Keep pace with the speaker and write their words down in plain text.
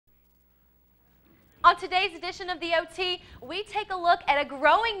On today's edition of the OT, we take a look at a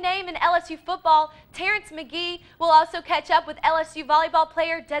growing name in LSU football, Terrence McGee. We'll also catch up with LSU volleyball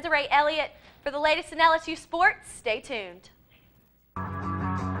player Desiree Elliott. For the latest in LSU sports, stay tuned.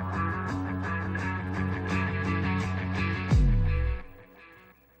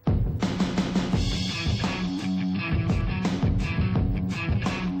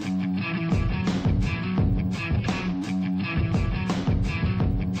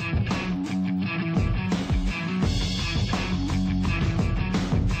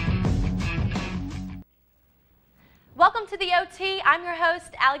 Welcome to the OT. I'm your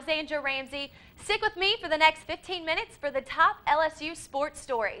host, Alexandra Ramsey. Stick with me for the next 15 minutes for the top LSU sports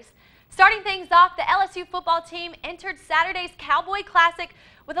stories. Starting things off, the LSU football team entered Saturday's Cowboy Classic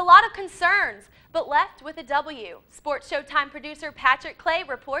with a lot of concerns, but left with a W. Sports Showtime producer Patrick Clay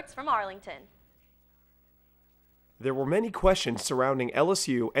reports from Arlington. There were many questions surrounding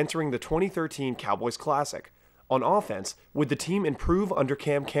LSU entering the 2013 Cowboys Classic. On offense, would the team improve under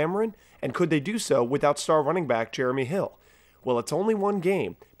Cam Cameron, and could they do so without star running back Jeremy Hill? Well, it's only one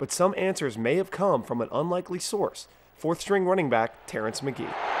game, but some answers may have come from an unlikely source, fourth-string running back Terrence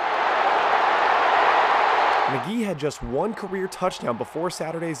McGee. McGee had just one career touchdown before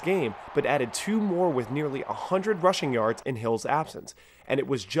Saturday's game, but added two more with nearly 100 rushing yards in Hill's absence, and it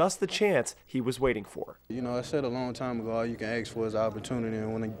was just the chance he was waiting for. You know, I said a long time ago, all you can ask for is opportunity,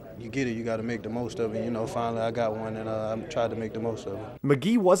 and when you get it, you got to make the most of it. You know, finally I got one, and I tried to make the most of it.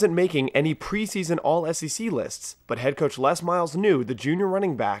 McGee wasn't making any preseason All-SEC lists, but head coach Les Miles knew the junior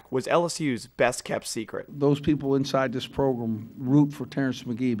running back was LSU's best-kept secret. Those people inside this program root for Terrence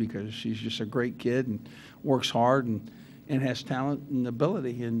McGee because he's just a great kid and works hard and has talent and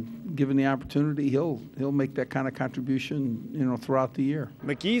ability, and given the opportunity, he'll make that kind of contribution, you know, throughout the year.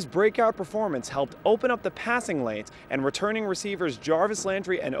 McGee's breakout performance helped open up the passing lanes, and returning receivers Jarvis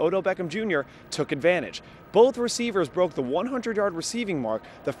Landry and Odell Beckham Jr. took advantage. Both receivers broke the 100-yard receiving mark,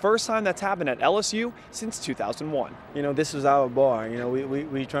 the first time that's happened at LSU since 2001. You know, this was our bar. You know,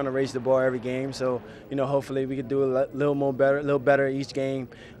 we trying to raise the bar every game, so, you know, hopefully we could do a little better each game,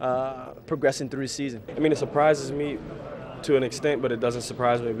 progressing through the season. I mean, it surprises me to an extent, but it doesn't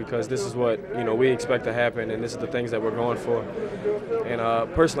surprise me because this is what, you know, we expect to happen, and this is the things that we're going for.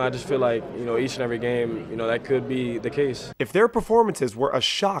 And personally, I just feel like, you know, each and every game, you know, that could be the case. If their performances were a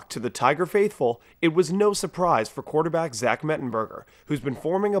shock to the Tiger faithful, it was no surprise for quarterback Zach Mettenberger, who's been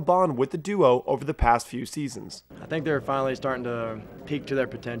forming a bond with the duo over the past few seasons. I think they're finally starting to peak to their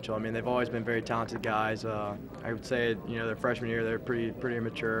potential. I mean, they've always been very talented guys. I would say, you know, their freshman year they're pretty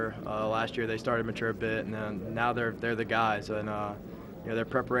immature. Last year they started mature a bit, and then now they're the guys. And you know, their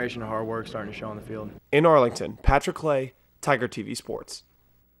preparation and hard work starting to show on the field. In Arlington, Patrick Clay, TigerTV Sports.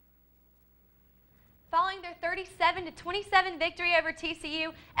 Following their 37-27 victory over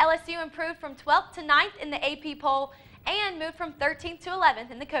TCU, LSU improved from 12th to 9th in the AP poll and moved from 13th to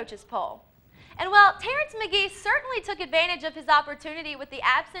 11th in the coaches poll. And while Terrence McGee certainly took advantage of his opportunity with the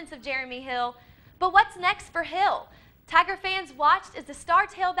absence of Jeremy Hill, but what's next for Hill? Tiger fans watched as the star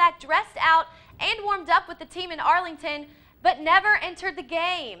tailback dressed out and warmed up with the team in Arlington, but never entered the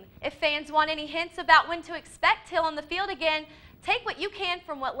game. If fans want any hints about when to expect Hill on the field again, take what you can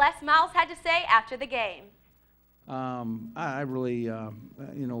from what Les Miles had to say after the game. I really, you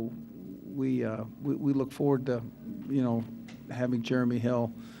know, we look forward to, you know, having Jeremy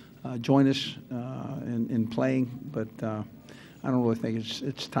Hill join us in playing, but I don't really think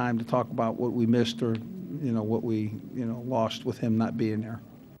it's time to talk about what we missed or, you know, what we, you know, lost with him not being there.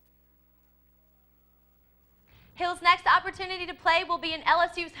 Hill's next opportunity to play will be in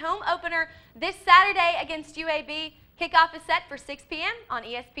LSU's home opener this Saturday against UAB. Kickoff is set for 6 p.m. on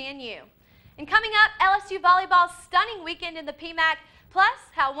ESPNU. And coming up, LSU volleyball's stunning weekend in the PMAC, plus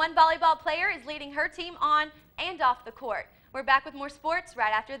how one volleyball player is leading her team on and off the court. We're back with more sports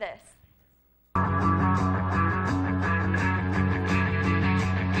right after this.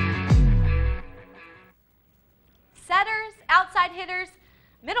 Setters, outside hitters,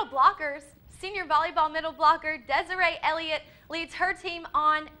 middle blockers. Senior volleyball middle blocker Desiree Elliott leads her team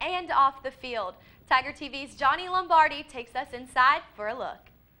on and off the field. Tiger TV's Johnny Lombardi takes us inside for a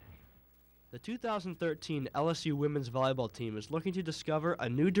look. The 2013 LSU women's volleyball team is looking to discover a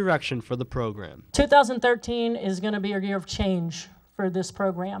new direction for the program. 2013 is going to be a year of change for this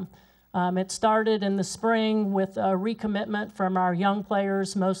program. It started in the spring with a recommitment from our young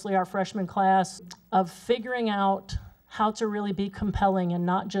players, mostly our freshman class, of figuring out how to really be compelling and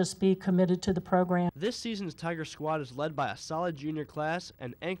not just be committed to the program. This season's Tiger squad is led by a solid junior class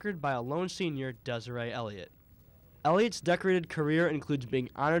and anchored by a lone senior, Desiree Elliott. Elliott's decorated career includes being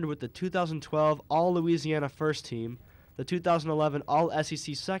honored with the 2012 All-Louisiana First Team, the 2011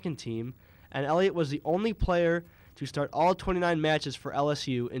 All-SEC Second Team, and Elliott was the only player to start all 29 matches for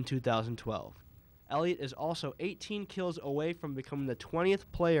LSU in 2012. Elliott is also 18 kills away from becoming the 20th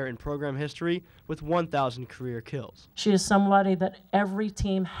player in program history with 1,000 career kills. She is somebody that every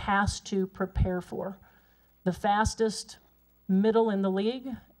team has to prepare for. The fastest middle in the league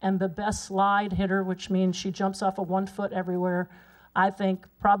and the best slide hitter, which means she jumps off of 1 foot everywhere, I think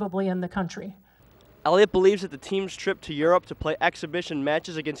probably in the country. Elliott believes that the team's trip to Europe to play exhibition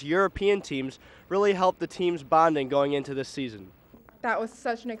matches against European teams really helped the team's bonding going into this season. That was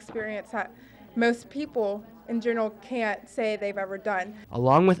such an experience that most people in general can't say they've ever done.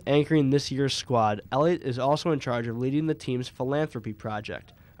 Along with anchoring this year's squad, Elliott is also in charge of leading the team's philanthropy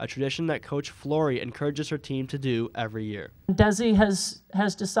project, a tradition that Coach Flory encourages her team to do every year. Desi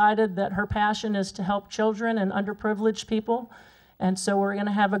has decided that her passion is to help children and underprivileged people, and so we're going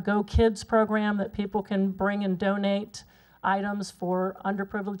to have a Go Kids program that people can bring and donate items for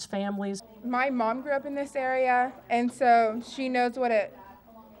underprivileged families. My mom grew up in this area, and so she knows what it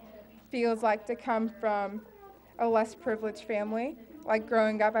feels like to come from a less privileged family, like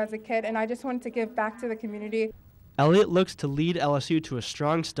growing up as a kid, and I just wanted to give back to the community. Elliott looks to lead LSU to a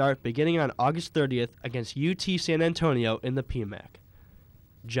strong start beginning on August 30th against UT San Antonio in the PMAC.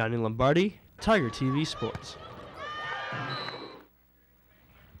 Johnny Lombardi, TigerTV Sports.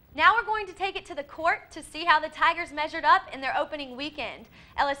 Now we're going to take it to the court to see how the Tigers measured up in their opening weekend.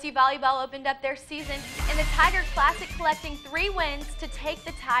 LSU volleyball opened up their season in the Tiger Classic, collecting 3 wins to take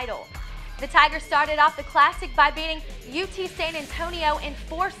the title. The Tigers started off the Classic by beating UT San Antonio in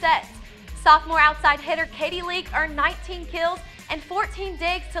 4 sets. Sophomore outside hitter Katie Leak earned 19 kills and 14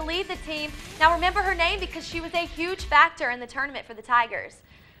 digs to lead the team. Now remember her name because she was a huge factor in the tournament for the Tigers.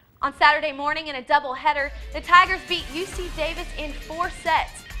 On Saturday morning in a doubleheader, the Tigers beat UC Davis in 4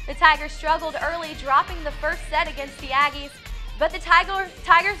 sets. The Tigers struggled early, dropping the first set against the Aggies, but the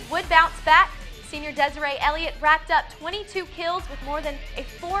Tigers would bounce back. Senior Desiree Elliott racked up 22 kills with more than a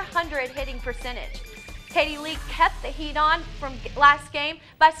 .400 hitting percentage. Katie Leak kept the heat on from last game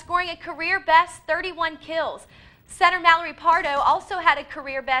by scoring a career-best 31 kills. Setter Mallory Pardo also had a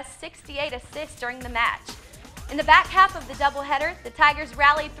career-best 68 assists during the match. In the back half of the doubleheader, the Tigers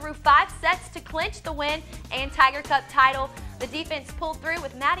rallied through 5 sets to clinch the win and Tiger Cup title. The defense pulled through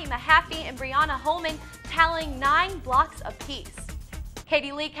with Maddie Mahaffey and Brianna Holman tallying 9 blocks apiece.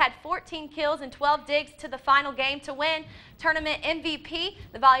 Katie Leak had 14 kills and 12 digs to the final game to win. Tournament MVP,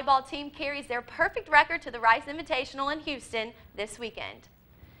 the volleyball team carries their perfect record to the Rice Invitational in Houston this weekend.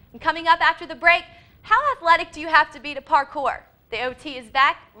 And coming up after the break, how athletic do you have to be to parkour? The OT is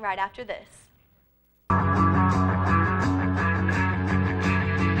back right after this.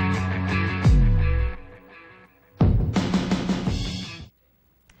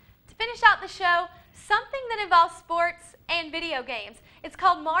 Finish out the show, something that involves sports and video games. It's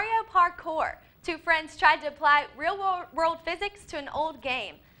called Mario Parkour. 2 friends tried to apply real-world physics to an old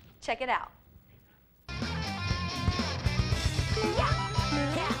game. Check it out.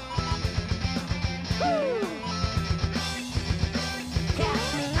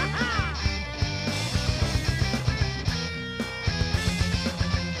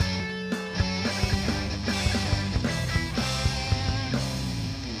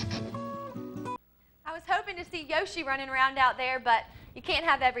 I was hoping to see Yoshi running around out there, but you can't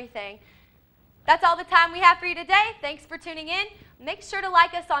have everything. That's all the time we have for you today. Thanks for tuning in. Make sure to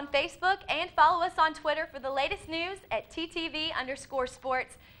like us on Facebook and follow us on Twitter for the latest news at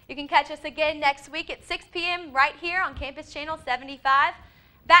 @TTV_sports. You can catch us again next week at 6 p.m. right here on Campus Channel 75.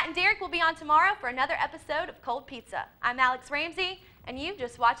 Bat and Derek will be on tomorrow for another episode of Cold Pizza. I'm Alex Ramsey, and you've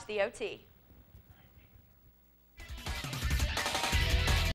just watched the OT.